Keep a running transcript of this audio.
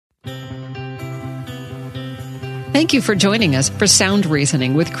Thank you for joining us for Sound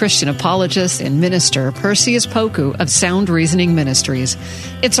Reasoning with Christian apologist and minister Perseus Poku of Sound Reasoning Ministries.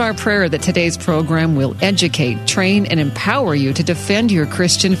 It's our prayer that today's program will educate, train, and empower you to defend your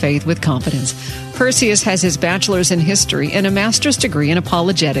Christian faith with confidence. Perseus has his bachelor's in history and a master's degree in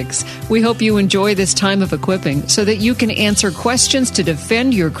apologetics. We hope you enjoy this time of equipping so that you can answer questions to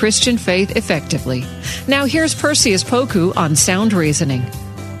defend your Christian faith effectively. Now here's Perseus Poku on Sound Reasoning.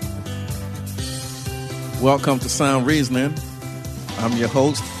 Welcome to Sound Reasoning. I'm your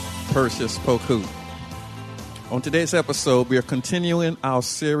host, Perseus Poku. On today's episode, we are continuing our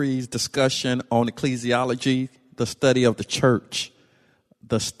series discussion on ecclesiology, the study of the church.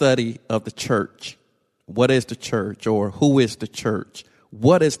 The study of the church. What is the church, or who is the church?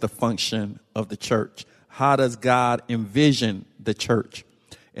 What is the function of the church? How does God envision the church?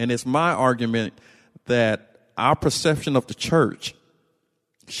 And it's my argument that our perception of the church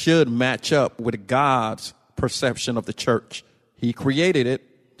should match up with God's perception of the church. He created it,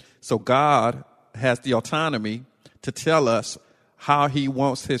 so God has the autonomy to tell us how he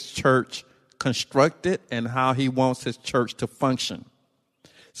wants his church constructed and how he wants his church to function.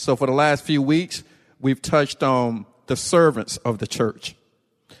 So for the last few weeks, we've touched on the servants of the church,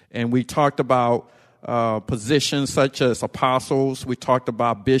 and we talked about positions such as apostles. We talked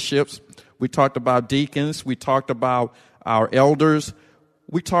about bishops. We talked about deacons. We talked about our elders.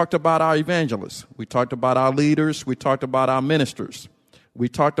 We talked about our evangelists. We talked about our leaders. We talked about our ministers. We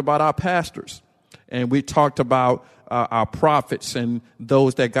talked about our pastors. And we talked about our prophets and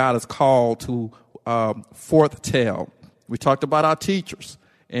those that God has called to foretell. We talked about our teachers.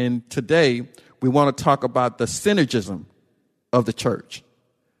 And today, we want to talk about the synergism of the church.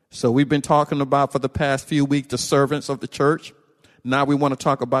 So we've been talking about for the past few weeks the servants of the church. Now we want to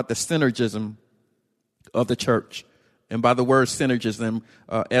talk about the synergism of the church. And by the word synergism,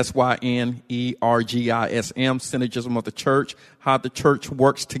 synergism, synergism of the church, how the church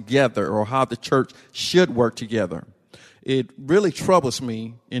works together or how the church should work together. It really troubles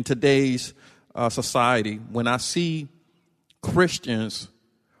me in today's society when I see Christians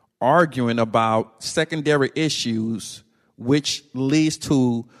arguing about secondary issues, which leads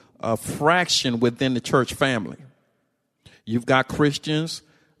to a fraction within the church family. You've got Christians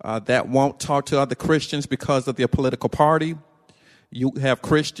that won't talk to other Christians because of their political party. You have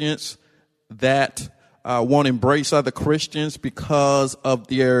Christians that won't embrace other Christians because of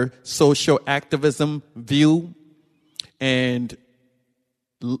their social activism view. And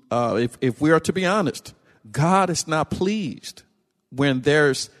if we are to be honest, God is not pleased when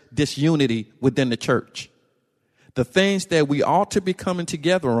there's disunity within the church. The things that we ought to be coming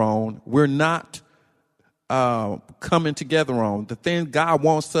together on, we're not coming together on. The thing God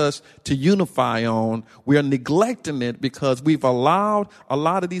wants us to unify on, we are neglecting it because we've allowed a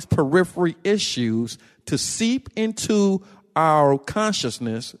lot of these periphery issues to seep into our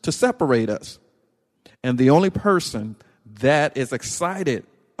consciousness to separate us. And the only person that is excited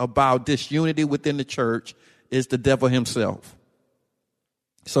about disunity within the church is the devil himself.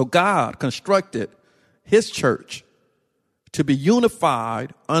 So God constructed his church to be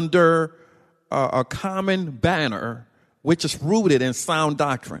unified under a common banner, which is rooted in sound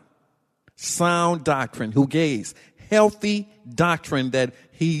doctrine. Sound doctrine, who gives healthy doctrine that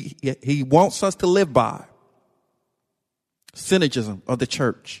he wants us to live by. Synergism of the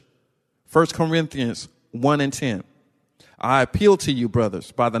church. 1 Corinthians 1:10. I appeal to you,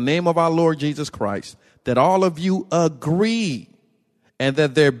 brothers, by the name of our Lord Jesus Christ, that all of you agree and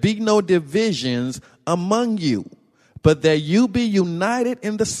that there be no divisions among you, but that you be united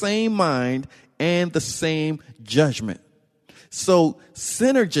in the same mind and the same judgment. So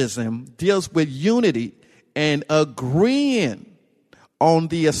synergism deals with unity and agreeing on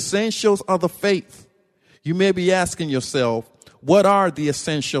the essentials of the faith. You may be asking yourself, what are the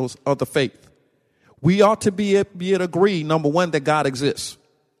essentials of the faith? We ought to be able to agree, number one, that God exists.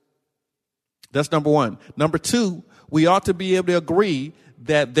 That's number one. Number two, we ought to be able to agree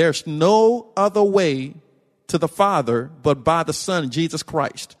that there's no other way to the Father but by the Son, Jesus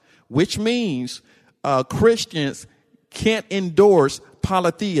Christ, which means Christians can't endorse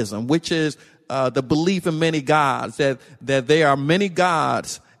polytheism, which is the belief in many gods, that there are many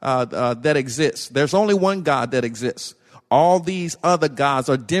gods that exist. There's only one God that exists. All these other gods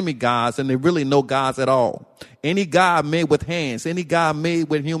are demigods, and they're really no gods at all. Any God made with hands, any God made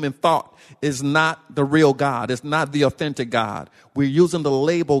with human thought is not the real God. It's not the authentic God. We're using the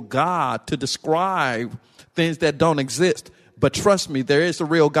label God to describe things that don't exist. But trust me, there is a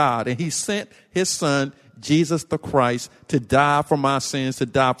real God, and he sent his son, Jesus the Christ, to die for my sins, to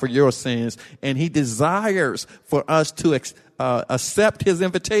die for your sins. And he desires for us to accept his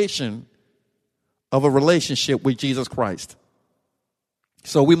invitation of a relationship with Jesus Christ.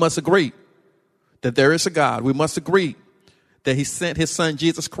 So we must agree that there is a God. We must agree that he sent his son,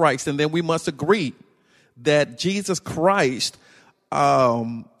 Jesus Christ. And then we must agree that Jesus Christ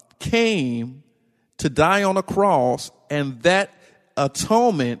came to die on a cross, and that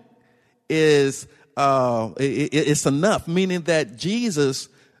atonement is it's enough, meaning that Jesus'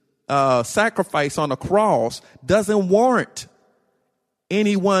 sacrifice on the cross doesn't warrant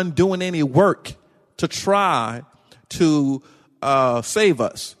anyone doing any work to try to save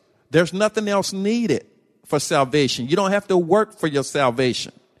us. There's nothing else needed for salvation. You don't have to work for your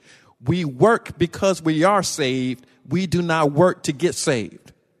salvation. We work because we are saved. We do not work to get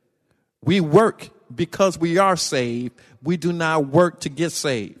saved. We work because we are saved. We do not work to get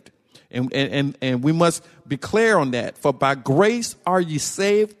saved. And we must be clear on that. For by grace are ye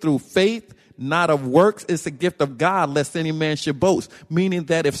saved through faith, not of works. It's a gift of God, lest any man should boast. Meaning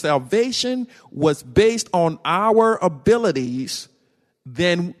that if salvation was based on our abilities,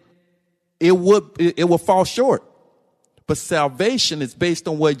 then it would fall short. But salvation is based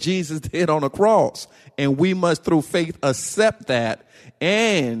on what Jesus did on the cross. And we must, through faith, accept that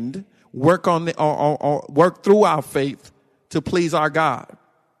and work work through our faith to please our God.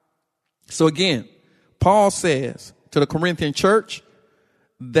 So again, Paul says to the Corinthian church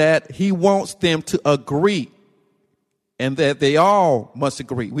that he wants them to agree, and that they all must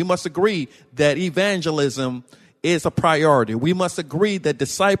agree. We must agree that evangelism is a priority. We must agree that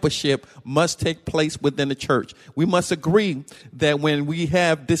discipleship must take place within the church. We must agree that when we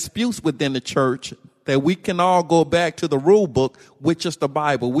have disputes within the church, that we can all go back to the rule book, which is the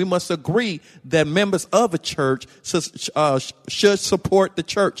Bible. We must agree that members of a church should support the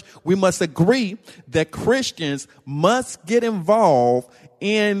church. We must agree that Christians must get involved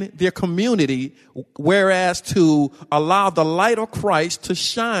in their community, whereas to allow the light of Christ to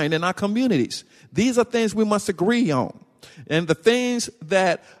shine in our communities. These are things we must agree on. And the things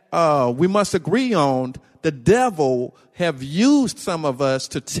that we must agree on, the devil have used some of us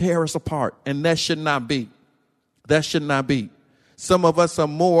to tear us apart. And that should not be. That should not be. Some of us are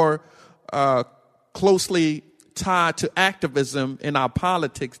more closely tied to activism in our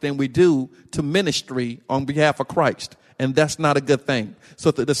politics than we do to ministry on behalf of Christ. And that's not a good thing. So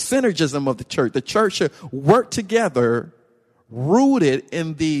the synergism of the church should work together, rooted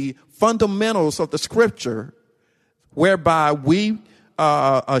in the fundamentals of the scripture, whereby we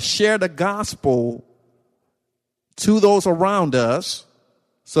share the gospel to those around us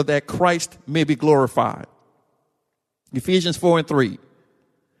so that Christ may be glorified. Ephesians 4:3.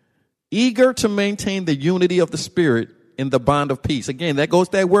 Eager to maintain the unity of the Spirit in the bond of peace. Again, that goes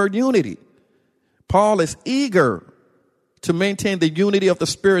to that word unity. Paul is eager to maintain the unity of the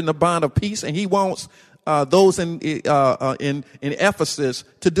Spirit in the bond of peace, and he wants those in Ephesus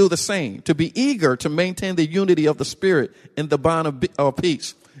to do the same, to be eager to maintain the unity of the Spirit in the bond of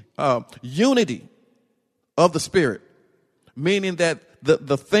peace. Unity of the Spirit, meaning that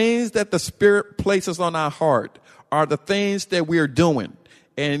the things that the Spirit places on our heart are the things that we are doing.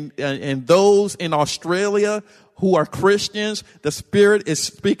 And those in Australia who are Christians, the Spirit is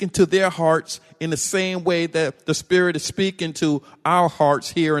speaking to their hearts in the same way that the Spirit is speaking to our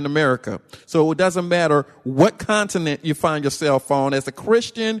hearts here in America. So it doesn't matter what continent you find yourself on. As a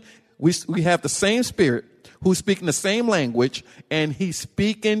Christian, we have the same Spirit who's speaking the same language, and he's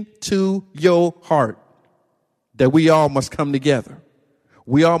speaking to your heart. That we all must come together.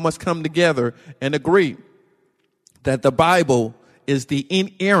 We all must come together and agree that the Bible is the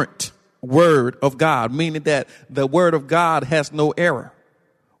inerrant word of God, meaning that the word of God has no error.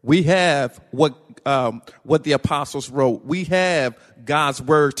 We have what the apostles wrote. We have God's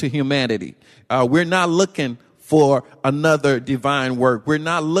word to humanity. We're not looking for another divine word. We're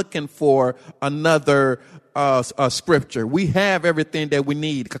not looking for another scripture. We have everything that we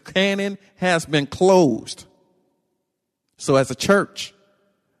need. The canon has been closed. So as a church,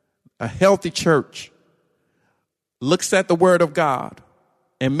 a healthy church looks at the word of God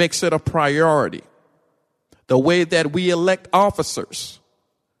and makes it a priority. The way that we elect officers,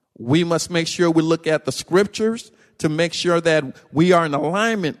 we must make sure we look at the scriptures to make sure that we are in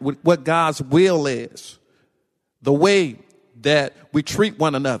alignment with what God's will is. The way that we treat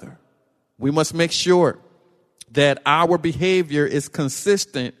one another, we must make sure that our behavior is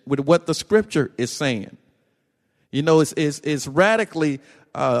consistent with what the scripture is saying. You know, it's radically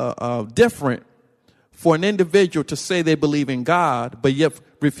different for an individual to say they believe in God, but yet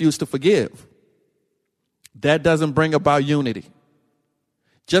refuse to forgive. That doesn't bring about unity.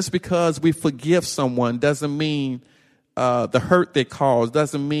 Just because we forgive someone doesn't mean the hurt they caused,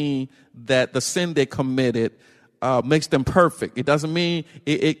 doesn't mean that the sin they committed makes them perfect. It doesn't mean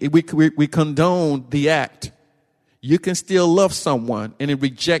we condone the act. You can still love someone and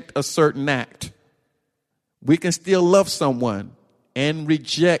reject a certain act. We can still love someone and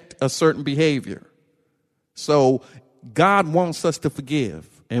reject a certain behavior. So God wants us to forgive.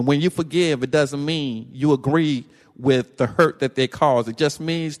 And when you forgive, it doesn't mean you agree with the hurt that they caused. It just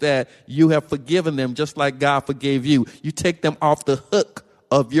means that you have forgiven them just like God forgave you. You take them off the hook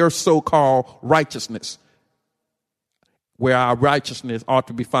of your so-called righteousness, where our righteousness ought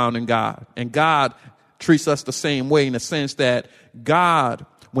to be found in God. And God treats us the same way, in the sense that God,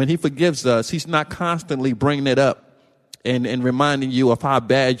 when he forgives us, he's not constantly bringing it up and reminding you of how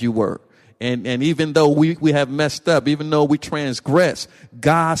bad you were. And even though we have messed up, even though we transgress,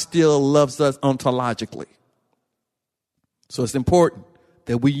 God still loves us ontologically. So it's important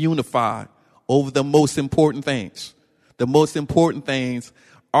that we unify over the most important things. The most important things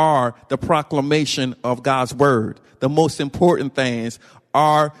are the proclamation of God's word. The most important things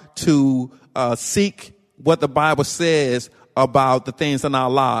are to seek what the Bible says about the things in our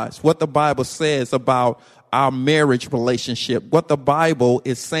lives, what the Bible says about our marriage relationship, what the Bible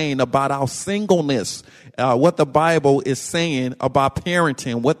is saying about our singleness, what the Bible is saying about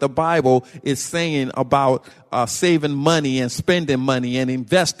parenting, what the Bible is saying about saving money and spending money and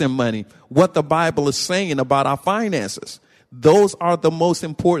investing money, what the Bible is saying about our finances. Those are the most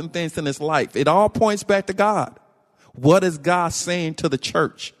important things in this life. It all points back to God. What is God saying to the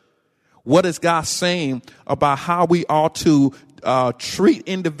church? What is God saying about how we ought to treat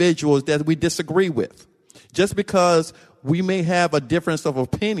individuals that we disagree with? Just because we may have a difference of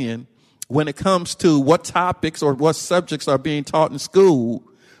opinion when it comes to what topics or what subjects are being taught in school,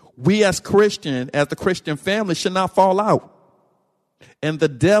 we as Christian, as the Christian family, should not fall out. And the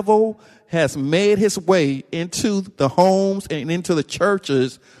devil has made his way into the homes and into the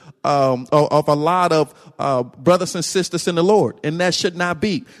churches of a lot of brothers and sisters in the Lord. And that should not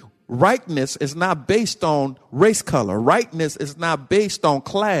be. Rightness is not based on race color. Rightness is not based on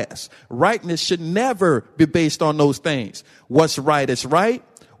class. Rightness should never be based on those things. What's right is right.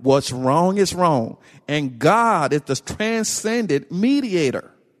 What's wrong is wrong. And God is the transcendent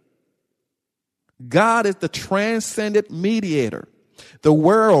mediator. God is the transcendent mediator.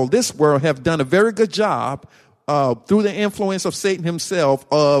 This world have done a very good job through the influence of Satan himself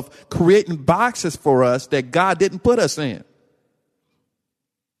of creating boxes for us that God didn't put us in.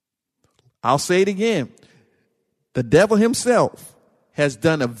 I'll say it again. The devil himself has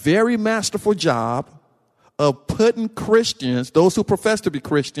done a very masterful job of putting Christians, those who profess to be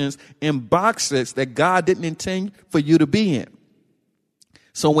Christians, in boxes that God didn't intend for you to be in.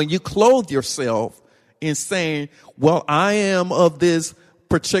 So when you clothe yourself in saying, well, I am of this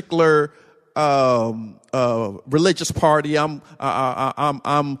particular religious party, I'm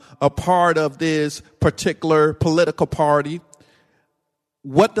a part of this particular political party,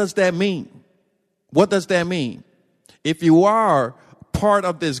 what does that mean? What does that mean? If you are part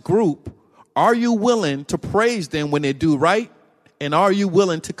of this group, are you willing to praise them when they do right? And are you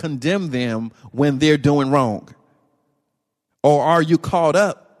willing to condemn them when they're doing wrong? Or are you caught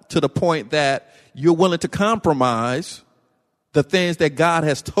up to the point that you're willing to compromise the things that God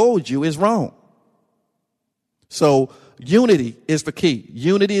has told you is wrong? So unity is the key.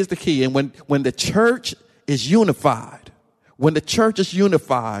 Unity is the key. And when the church is unified, when the church is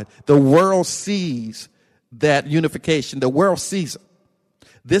unified, the world sees that unification. The world sees it.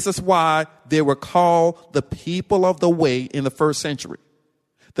 This is why they were called the people of the way in the first century.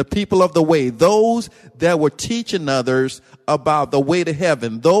 The people of the way, those that were teaching others about the way to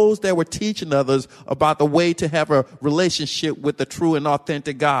heaven, those that were teaching others about the way to have a relationship with the true and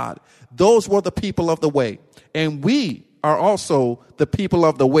authentic God. Those were the people of the way. And we are also the people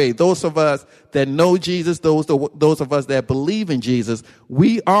of the way. Those of us that know Jesus, those of us that believe in Jesus,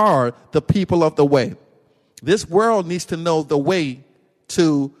 we are the people of the way. This world needs to know the way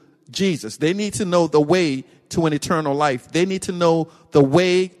to Jesus. They need to know the way to an eternal life. They need to know the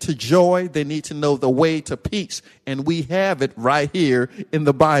way to joy. They need to know the way to peace. And we have it right here in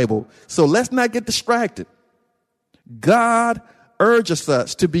the Bible. So let's not get distracted. God urges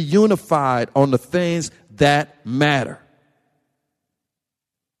us to be unified on the things that matter.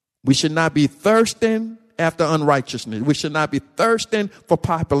 We should not be thirsting after unrighteousness. We should not be thirsting for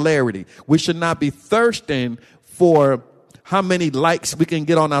popularity. We should not be thirsting for how many likes we can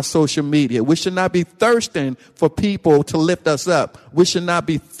get on our social media. We should not be thirsting for people to lift us up. We should not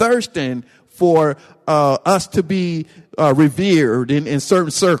be thirsting for us to be revered in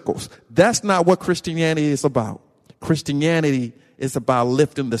certain circles. That's not what Christianity is about. Christianity is about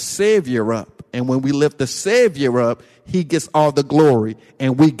lifting the Savior up. And when we lift the Savior up, he gets all the glory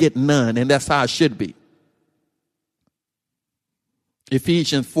and we get none. And that's how it should be.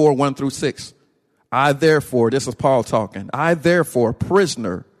 Ephesians 4, 1 through 6. I therefore, this is Paul talking, I therefore,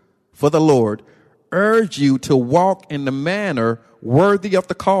 prisoner for the Lord, urge you to walk in the manner worthy of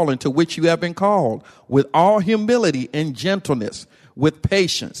the calling to which you have been called, with all humility and gentleness, with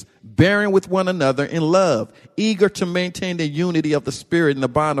patience, bearing with one another in love, eager to maintain the unity of the Spirit in the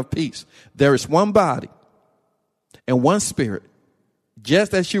bond of peace. There is one body and one Spirit,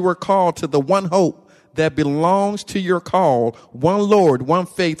 just as you were called to the one hope that belongs to your call, one Lord, one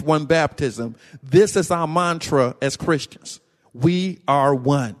faith, one baptism. This is our mantra as Christians. We are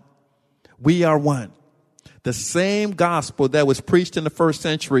one. We are one. The same gospel that was preached in the first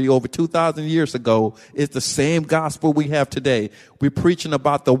century over 2,000 years ago is the same gospel we have today. We're preaching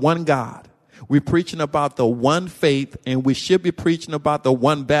about the one God. We're preaching about the one faith, and we should be preaching about the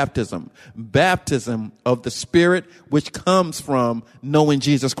one baptism. Baptism of the Spirit, which comes from knowing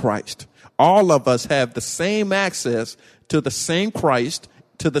Jesus Christ. All of us have the same access to the same Christ,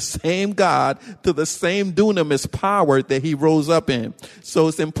 to the same God, to the same dunamis power that he rose up in. So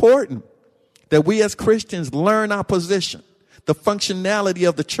it's important that we as Christians learn our position, the functionality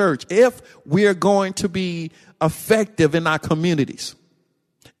of the church, if we are going to be effective in our communities,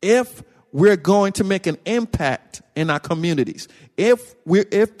 if we're going to make an impact in our communities, if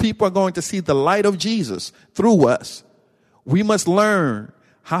people are going to see the light of Jesus through us, we must learn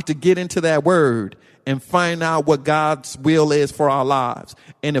how to get into that word and find out what God's will is for our lives.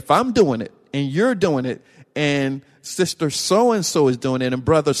 And if I'm doing it and you're doing it and sister so-and-so is doing it and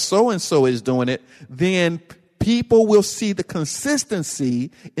brother so-and-so is doing it, then people will see the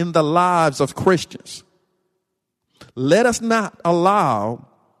consistency in the lives of Christians. Let us not allow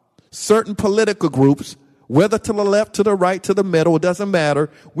certain political groups, whether to the left, to the right, to the middle, it doesn't matter.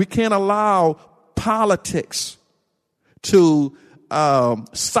 We can't allow politics to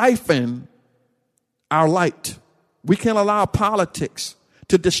siphon our light. We can't allow politics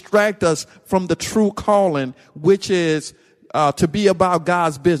to distract us from the true calling, which is to be about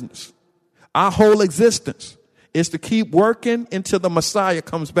God's business. Our whole existence is to keep working until the Messiah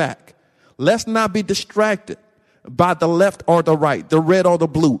comes back. Let's not be distracted by the left or the right, the red or the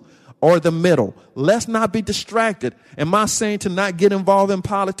blue, or the middle. Let's not be distracted. Am I saying to not get involved in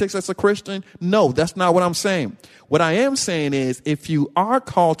politics as a Christian? No, that's not what I'm saying. What I am saying is, if you are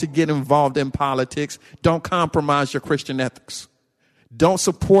called to get involved in politics, don't compromise your Christian ethics. Don't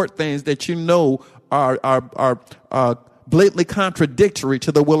support things that you know are blatantly contradictory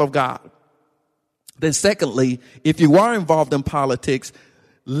to the will of God. Then secondly, if you are involved in politics,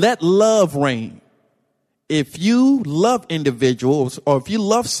 let love reign. If you love individuals or if you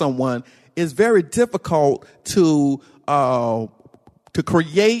love someone, it's very difficult to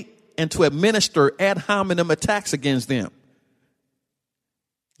create and to administer ad hominem attacks against them.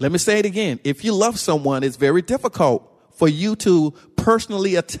 Let me say it again. If you love someone, it's very difficult for you to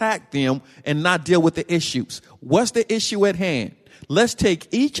personally attack them and not deal with the issues. What's the issue at hand? Let's take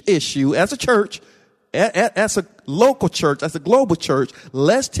each issue as a church, as a local church, as a global church.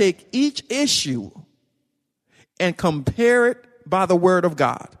 Let's take each issue and compare it by the word of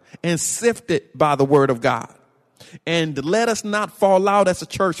God and sift it by the word of God. And let us not fall out as a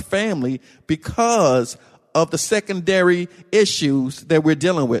church family because of the secondary issues that we're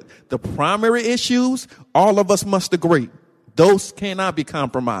dealing with. The primary issues, all of us must agree. Those cannot be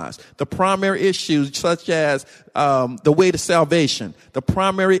compromised. The primary issues such as the way to salvation, the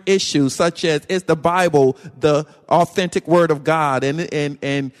primary issues such as is the Bible the authentic word of God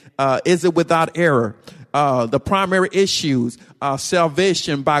and is it without error? The primary issues,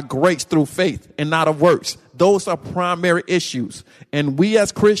 salvation by grace through faith and not of works. Those are primary issues. And we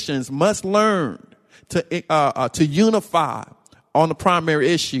as Christians must learn to unify on the primary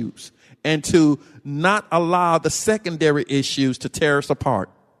issues and to not allow the secondary issues to tear us apart.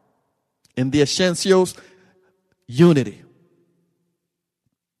 In the essentials, unity.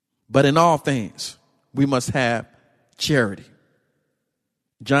 But in all things, we must have charity.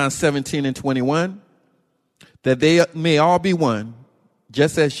 John 17:21. That they may all be one,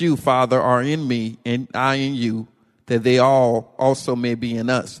 just as you, Father, are in me and I in you, that they all also may be in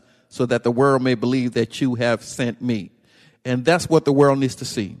us, so that the world may believe that you have sent me. And that's what the world needs to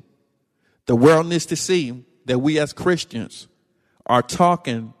see. The world needs to see that we as Christians are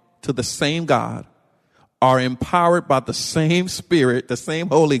talking to the same God, are empowered by the same Spirit, the same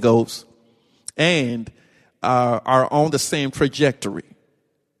Holy Ghost, and are on the same trajectory.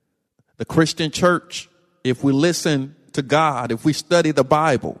 The Christian church, if we listen to God, if we study the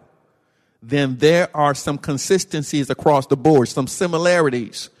Bible, then there are some consistencies across the board, some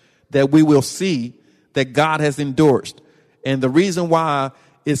similarities that we will see that God has endorsed. And the reason why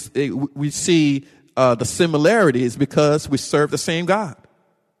is we see the similarity is because we serve the same God.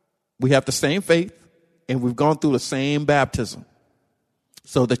 We have the same faith, and we've gone through the same baptism.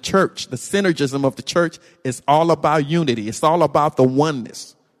 So the church, the synergism of the church is all about unity. It's all about the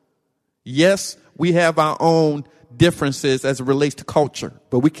oneness. Yes, we have our own differences as it relates to culture,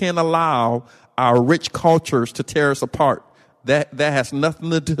 but we can't allow our rich cultures to tear us apart. That has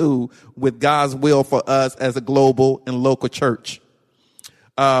nothing to do with God's will for us as a global and local church.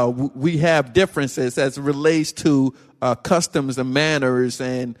 We have differences as it relates to customs and manners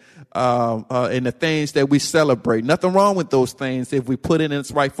and the things that we celebrate. Nothing wrong with those things if we put it in its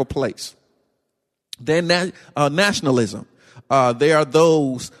rightful place. Then nationalism. There are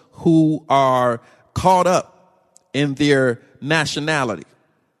those who are caught up in their nationality.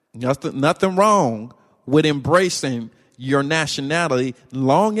 Nothing wrong with embracing your nationality,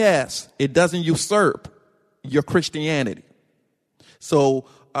 long as it doesn't usurp your Christianity. So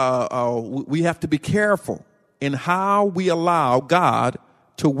we have to be careful in how we allow God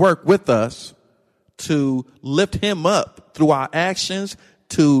to work with us, to lift him up through our actions,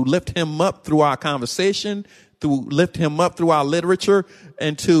 to lift him up through our conversation, to lift him up through our literature,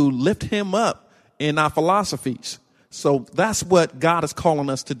 and to lift him up in our philosophies. So that's what God is calling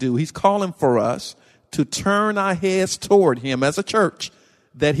us to do. He's calling for us to turn our heads toward him as a church,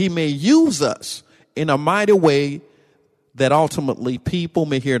 that he may use us in a mighty way, that ultimately people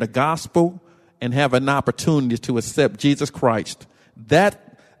may hear the gospel and have an opportunity to accept Jesus Christ.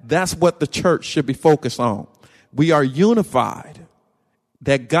 That's what the church should be focused on. We are unified,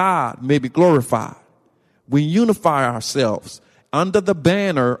 that God may be glorified. We unify ourselves under the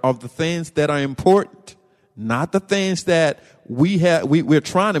banner of the things that are important, not the things that we're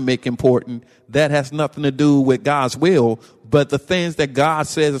trying to make important. That has nothing to do with God's will, but the things that God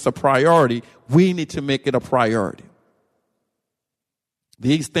says is a priority, we need to make it a priority.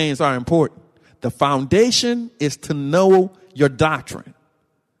 These things are important. The foundation is to know your doctrine.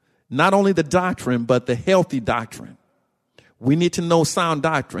 Not only the doctrine, but the healthy doctrine. We need to know sound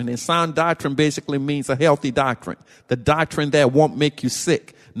doctrine, and sound doctrine basically means a healthy doctrine. The doctrine that won't make you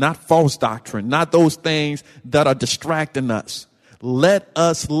sick, not false doctrine, not those things that are distracting us. Let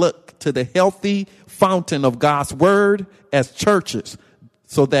us look to the healthy fountain of God's word as churches,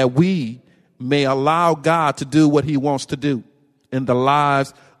 so that we may allow God to do what he wants to do in the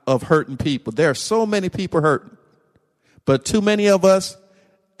lives of hurting people. There are so many people hurting, but too many of us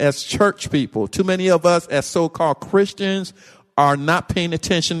as church people, too many of us as so-called Christians are not paying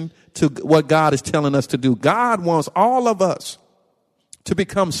attention to what God is telling us to do. God wants all of us to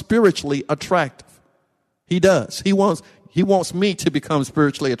become spiritually attractive. He does. He wants me to become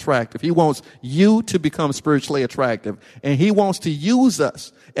spiritually attractive. He wants you to become spiritually attractive. And he wants to use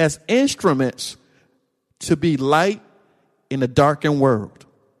us as instruments to be light in a darkened world.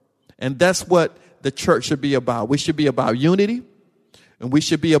 And that's what the church should be about. We should be about unity, and we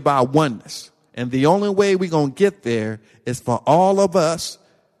should be about oneness. And the only way we're going to get there is for all of us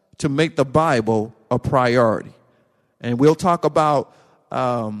to make the Bible a priority. And we'll talk about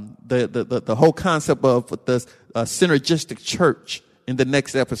the whole concept of the synergistic church in the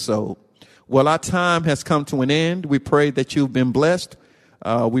next episode. Well, our time has come to an end. We pray that you've been blessed.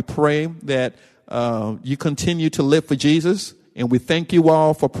 We pray that you continue to live for Jesus. And we thank you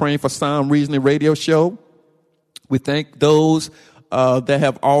all for praying for Sound Reasoning Radio Show. We thank those that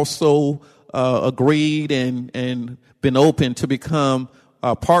have also agreed and been open to become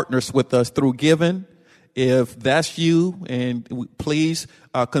partners with us through giving. If that's you, and please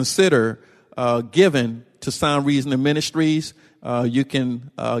consider giving to Sound Reasoning Ministries. You can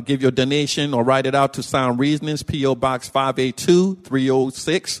give your donation or write it out to Sound Reasonings, P.O. Box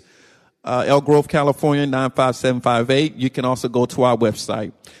 582-306, Elk Grove, California, 95758. You can also go to our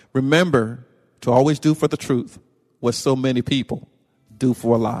website. Remember to always do for the truth what so many people do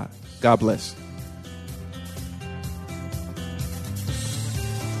for a lie. God bless.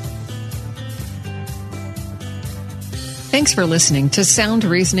 Thanks for listening to Sound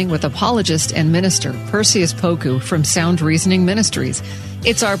Reasoning with apologist and minister Perseus Poku from Sound Reasoning Ministries.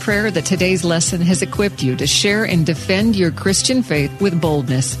 It's our prayer that today's lesson has equipped you to share and defend your Christian faith with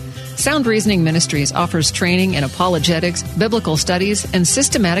boldness. Sound Reasoning Ministries offers training in apologetics, biblical studies, and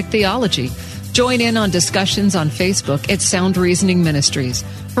systematic theology. Join in on discussions on Facebook at Sound Reasoning Ministries.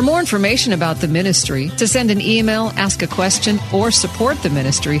 For more information about the ministry, to send an email, ask a question, or support the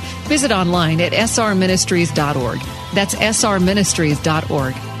ministry, visit online at srministries.org. That's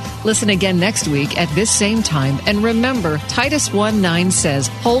srministries.org. Listen again next week at this same time. And remember, Titus 1:9 says,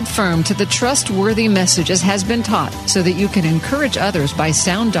 hold firm to the trustworthy message as has been taught, so that you can encourage others by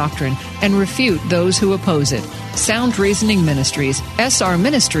sound doctrine and refute those who oppose it. Sound Reasoning Ministries,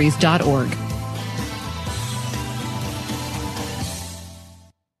 srministries.org.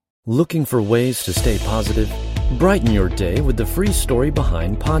 Looking for ways to stay positive? Brighten your day with the Free Story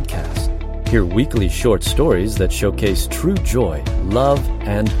Behind podcast. Hear weekly short stories that showcase true joy, love,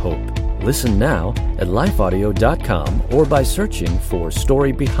 and hope. Listen now at lifeaudio.com or by searching for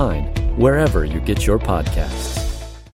Story Behind wherever you get your podcasts.